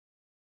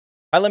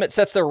High Limit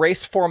sets their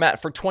race format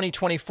for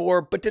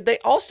 2024, but did they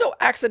also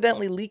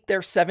accidentally leak their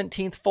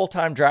 17th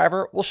full-time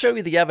driver? We'll show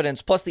you the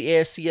evidence, plus the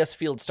ASCS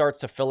field starts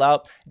to fill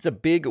out. It's a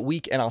big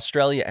week in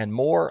Australia and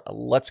more.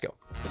 Let's go.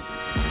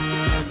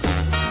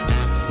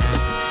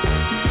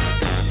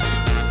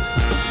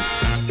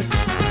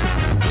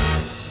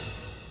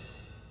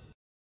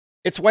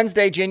 It's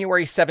Wednesday,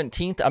 January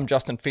 17th. I'm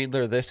Justin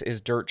Fiedler. This is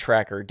Dirt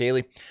Tracker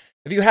Daily.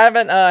 If you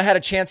haven't had a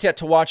chance yet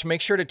to watch,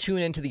 make sure to tune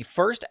into the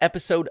first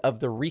episode of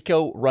the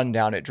Rico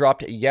Rundown. It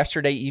dropped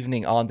yesterday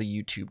evening on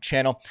the YouTube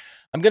channel.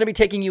 I'm going to be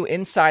taking you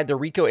inside the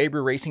Rico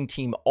Avery Racing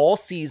team all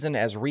season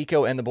as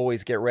Rico and the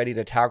boys get ready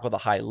to tackle the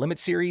High Limit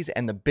Series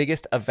and the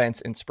biggest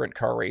events in sprint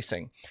car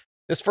racing.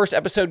 This first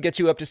episode gets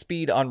you up to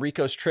speed on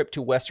Rico's trip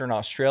to Western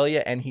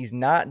Australia, and he's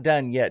not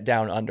done yet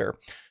down under.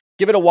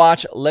 Give it a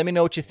watch. Let me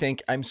know what you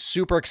think. I'm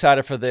super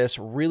excited for this.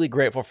 Really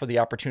grateful for the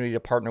opportunity to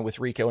partner with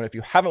Rico. And if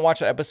you haven't watched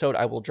the episode,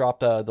 I will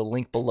drop the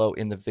link below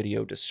in the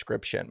video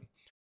description.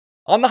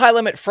 On the High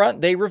Limit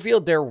front, they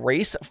revealed their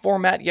race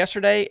format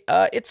yesterday.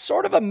 It's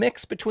sort of a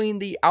mix between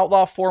the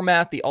Outlaw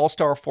format, the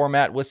All-Star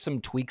format with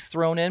some tweaks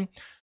thrown in.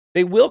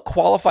 They will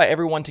qualify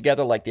everyone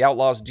together like the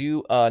Outlaws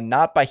do,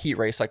 not by heat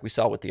race like we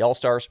saw with the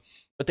All-Stars,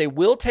 but they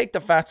will take the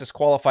fastest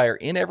qualifier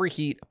in every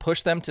heat,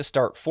 push them to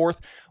start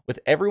fourth, with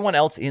everyone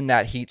else in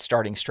that heat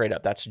starting straight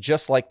up. That's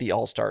just like the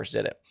All-Stars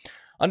did it.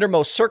 Under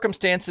most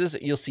circumstances,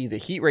 you'll see the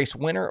heat race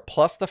winner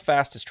plus the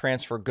fastest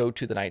transfer go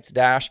to the night's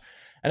dash.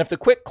 And if the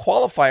quick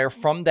qualifier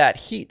from that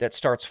heat that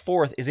starts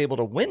fourth is able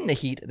to win the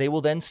heat, they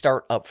will then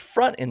start up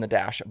front in the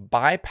dash,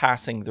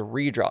 bypassing the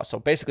redraw. So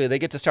basically, they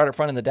get to start up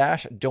front in the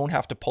dash, don't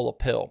have to pull a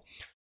pill.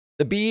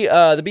 The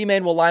B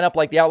main will line up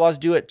like the Outlaws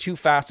do it. Two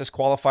fastest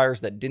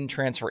qualifiers that didn't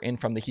transfer in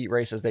from the heat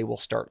races, they will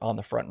start on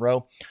the front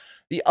row.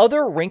 The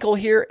other wrinkle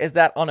here is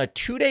that on a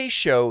two-day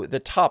show, the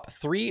top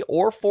 3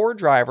 or 4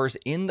 drivers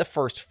in the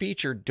first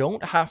feature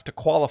don't have to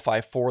qualify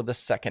for the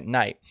second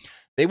night.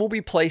 They will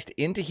be placed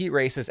into heat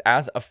races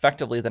as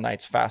effectively the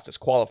night's fastest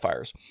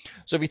qualifiers.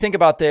 So if you think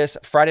about this,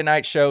 Friday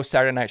night show,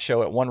 Saturday night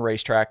show at one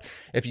racetrack,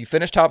 if you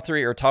finish top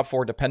 3 or top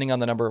 4, depending on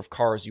the number of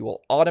cars, you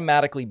will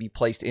automatically be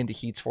placed into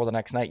heats for the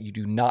next night. You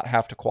do not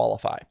have to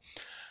qualify.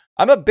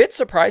 I'm a bit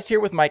surprised here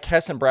with Mike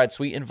Hess and Brad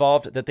Sweet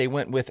involved that they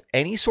went with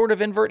any sort of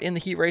invert in the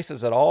heat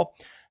races at all.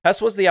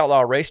 Hess was the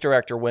Outlaw race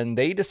director when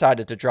they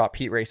decided to drop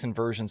heat race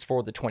inversions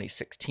for the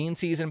 2016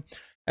 season.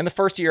 And the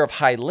first year of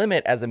High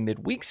Limit as a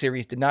midweek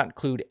series did not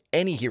include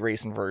any heat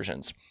race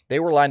inversions. They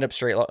were lined up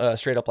straight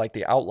up like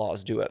the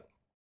Outlaws do it.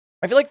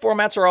 I feel like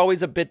formats are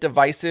always a bit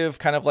divisive,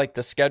 kind of like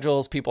the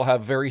schedules. People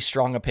have very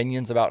strong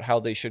opinions about how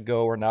they should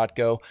go or not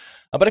go.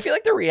 But I feel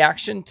like the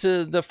reaction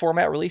to the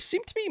format release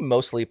seemed to be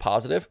mostly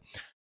positive.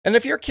 And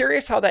if you're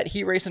curious how that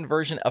heat race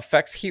inversion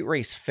affects heat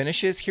race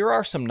finishes, here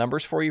are some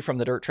numbers for you from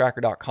the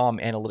DIRTRACKR.com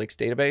analytics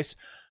database.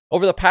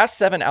 Over the past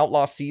 7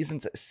 Outlaw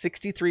seasons,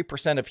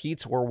 63% of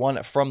heats were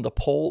won from the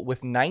pole,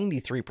 with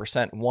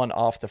 93% won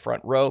off the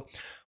front row.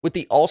 With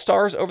the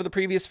All-Stars over the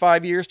previous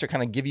 5 years, to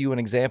kind of give you an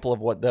example of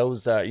what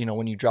those,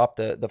 when you drop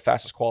the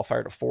fastest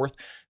qualifier to fourth,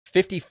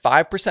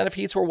 55% of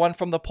heats were won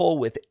from the pole,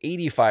 with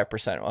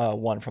 85%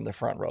 won from the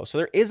front row. So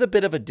there is a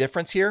bit of a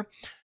difference here.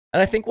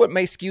 And I think what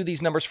may skew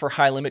these numbers for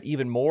High Limit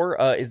even more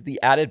is the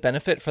added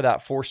benefit for that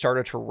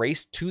 4-starter to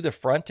race to the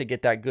front to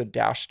get that good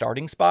dash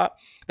starting spot.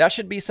 That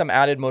should be some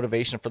added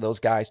motivation for those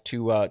guys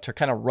to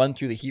kind of run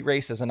through the heat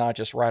races and not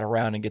just ride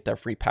around and get their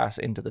free pass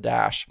into the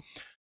dash.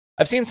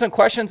 I've seen some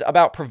questions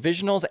about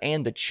provisionals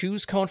and the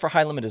choose cone for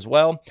High Limit as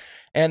well.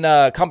 And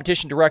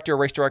competition director,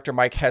 race director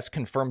Mike Hess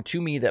confirmed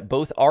to me that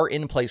both are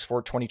in place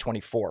for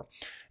 2024.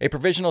 A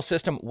provisional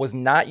system was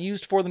not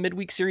used for the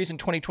midweek series in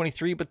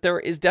 2023, but there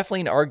is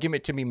definitely an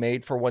argument to be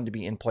made for one to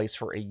be in place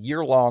for a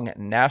year-long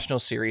national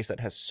series that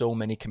has so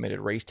many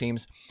committed race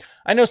teams.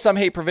 I know some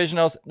hate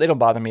provisionals. They don't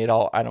bother me at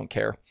all. I don't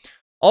care.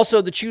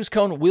 Also, the choose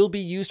cone will be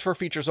used for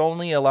features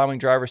only, allowing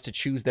drivers to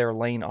choose their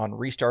lane on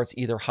restarts,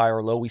 either high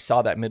or low. We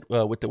saw that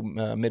with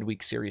the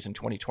midweek series in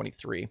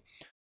 2023.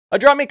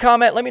 Drop me a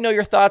comment. Let me know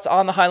your thoughts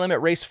on the High Limit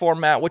race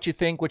format, what you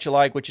think, what you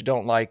like, what you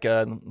don't like.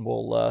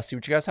 We'll see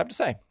what you guys have to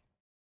say.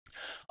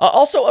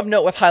 Also of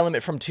note with High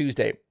Limit from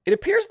Tuesday, it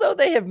appears though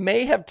they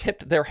may have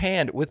tipped their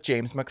hand with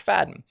James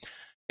McFadden.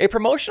 A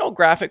promotional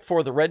graphic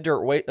for the Red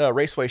Dirt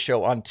Raceway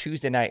show on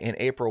Tuesday night in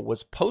April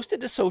was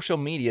posted to social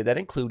media that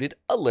included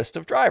a list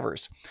of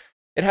drivers.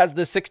 It has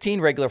the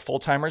 16 regular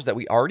full-timers that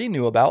we already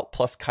knew about,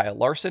 plus Kyle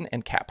Larson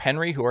and Cap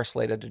Henry, who are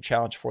slated to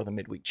challenge for the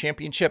midweek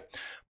championship,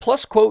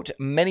 plus, quote,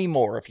 many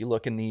more if you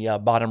look in the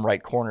bottom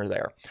right corner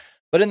there.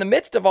 But in the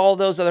midst of all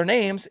those other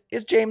names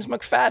is James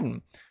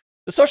McFadden.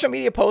 The social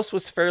media post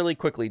was fairly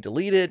quickly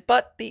deleted,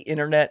 but the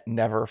internet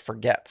never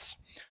forgets.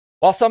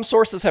 While some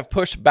sources have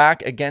pushed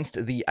back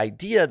against the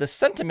idea, the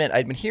sentiment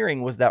I'd been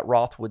hearing was that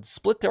Roth would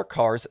split their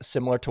cars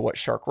similar to what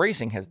Shark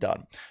Racing has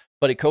done.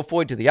 Buddy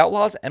Kofoid to the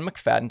Outlaws and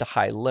McFadden to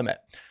High Limit.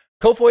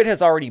 Kofoid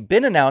has already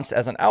been announced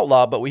as an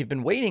outlaw, but we've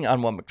been waiting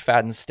on what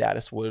McFadden's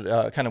status would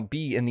kind of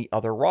be in the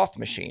other Roth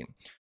machine.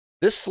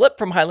 This slip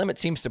from High Limit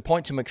seems to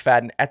point to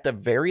McFadden at the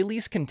very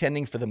least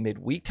contending for the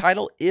midweek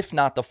title, if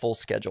not the full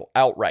schedule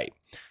outright.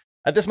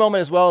 At this moment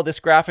as well, this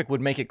graphic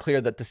would make it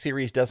clear that the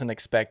series doesn't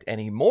expect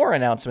any more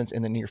announcements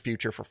in the near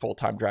future for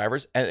full-time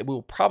drivers, and it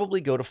will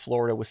probably go to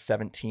Florida with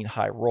 17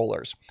 high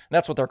rollers. And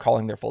that's what they're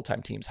calling their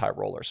full-time teams, high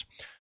rollers.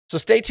 So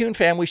stay tuned,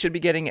 fam. We should be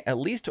getting at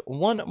least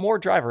one more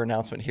driver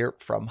announcement here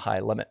from High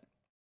Limit.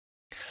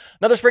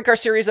 Another sprint car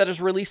series that has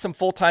released some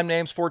full-time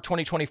names for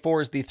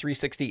 2024 is the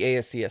 360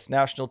 ASCS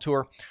National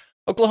Tour.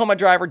 Oklahoma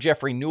driver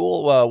Jeffrey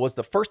Newell was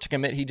the first to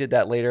commit. He did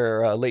that late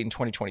in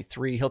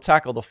 2023. He'll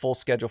tackle the full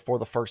schedule for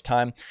the first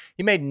time.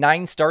 He made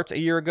 9 starts a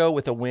year ago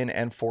with a win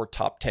and 4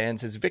 top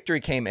 10s. His victory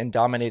came in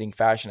dominating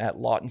fashion at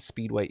Lawton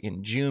Speedway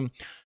in June.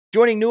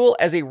 Joining Newell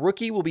as a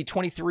rookie will be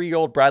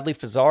 23-year-old Bradley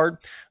Fazzard.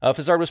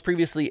 Fazzard was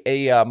previously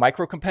a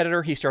micro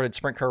competitor. He started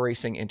sprint car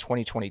racing in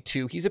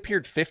 2022. He's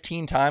appeared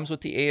 15 times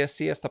with the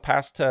ASCS the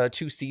past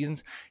 2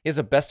 seasons. He has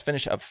a best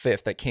finish of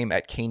 5th that came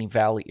at Caney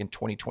Valley in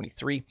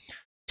 2023.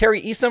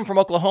 Terry Easom from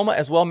Oklahoma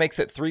as well makes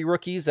it 3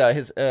 rookies.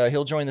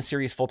 He'll join the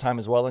series full-time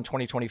as well in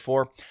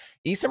 2024.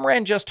 Easom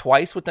ran just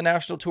twice with the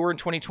National Tour in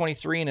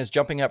 2023 and is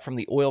jumping up from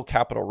the Oil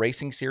Capital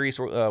Racing Series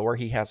where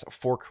he has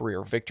 4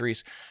 career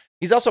victories.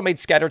 He's also made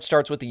scattered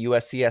starts with the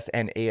USCS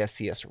and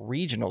ASCS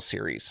Regional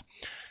Series.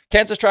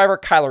 Kansas driver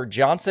Kyler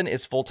Johnson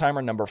is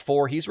full-timer number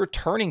 4. He's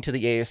returning to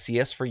the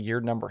ASCS for year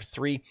number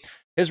 3.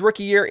 His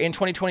rookie year in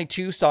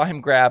 2022 saw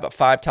him grab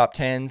 5 top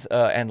 10s,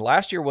 and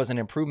last year was an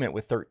improvement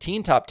with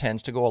 13 top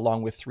 10s to go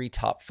along with 3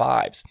 top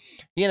 5s.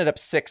 He ended up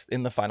 6th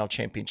in the final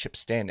championship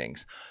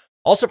standings.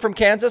 Also from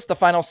Kansas, the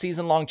final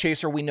season-long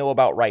chaser we know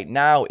about right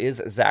now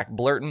is Zach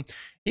Blurton.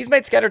 He's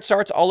made scattered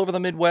starts all over the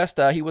Midwest.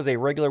 He was a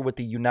regular with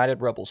the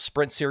United Rebels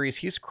Sprint Series.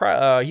 He's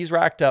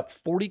racked up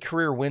 40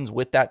 career wins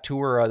with that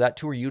tour. That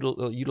tour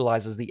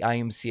utilizes the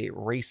IMCA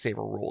Race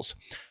Saver rules.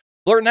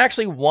 Blurton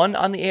actually won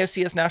on the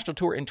ASCS National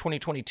Tour in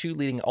 2022,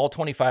 leading all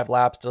 25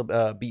 laps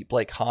to beat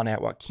Blake Hahn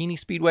at Waukene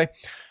Speedway.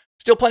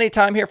 Still plenty of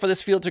time here for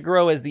this field to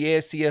grow as the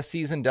ASCS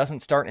season doesn't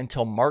start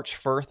until March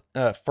 1st,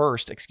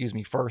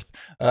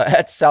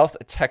 at South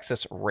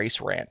Texas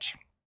Race Ranch.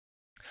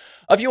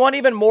 If you want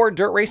even more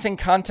dirt racing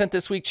content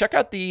this week, check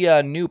out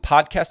the new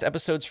podcast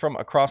episodes from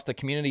across the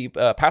community.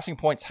 Passing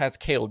Points has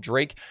Cale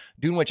Drake.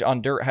 Dunewich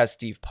on Dirt has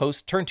Steve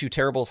Post. Turn 2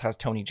 Terribles has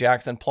Tony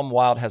Jackson. Plum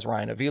Wild has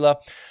Ryan Avila.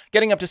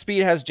 Getting Up to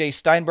Speed has Jay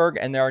Steinberg.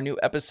 And there are new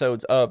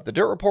episodes of The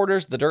Dirt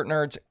Reporters, The Dirt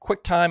Nerds,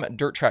 Quick Time,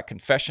 Dirt Track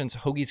Confessions,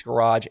 Hoagie's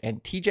Garage,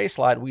 and TJ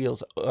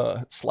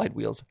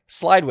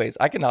Slideways.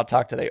 I cannot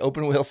talk today.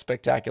 Open Wheel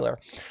Spectacular.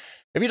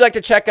 If you'd like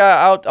to check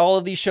out all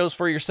of these shows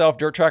for yourself,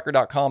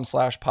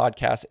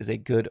 DIRTRACKR.com/podcast is a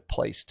good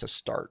place to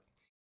start.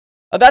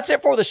 That's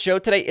it for the show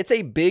today. It's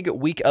a big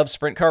week of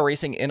sprint car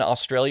racing in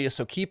Australia,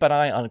 so keep an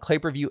eye on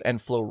Clay-Per-View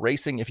and Flow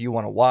Racing if you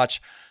want to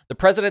watch. The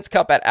President's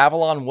Cup at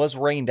Avalon was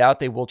rained out.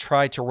 They will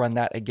try to run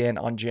that again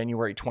on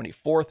January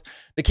 24th.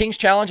 The King's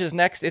Challenge is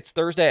next. It's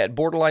Thursday at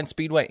Borderline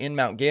Speedway in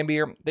Mount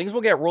Gambier. Things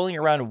will get rolling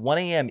around 1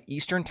 a.m.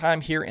 Eastern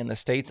time here in the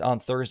States on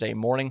Thursday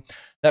morning.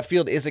 That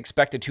field is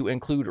expected to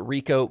include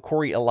Rico,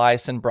 Corey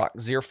Eliason, Brock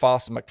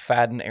Zierfoss,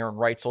 McFadden, Aaron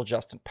Reitzel,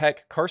 Justin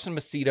Peck, Carson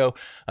Macedo,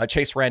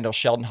 Chase Randall,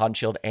 Sheldon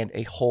Honshield, and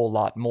a whole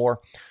lot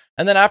more.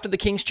 And then after the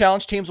King's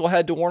Challenge, teams will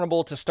head to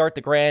Warrnambool to start the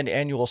Grand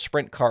Annual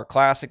Sprint Car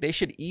Classic. They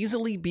should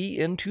easily be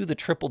into the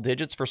triple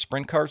digits for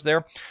sprint cars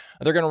there.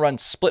 They're going to run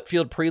split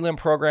field prelim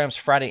programs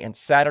Friday and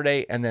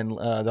Saturday, and then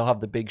they'll have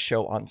the big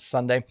show on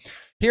Sunday.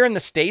 Here in the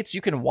States, you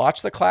can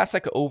watch the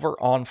Classic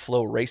over on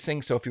Flow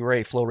Racing. So if you were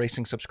a Flow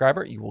Racing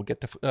subscriber, you will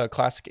get the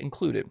Classic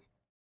included.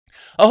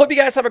 I hope you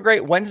guys have a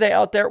great Wednesday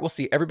out there. We'll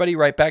see everybody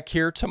right back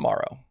here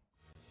tomorrow.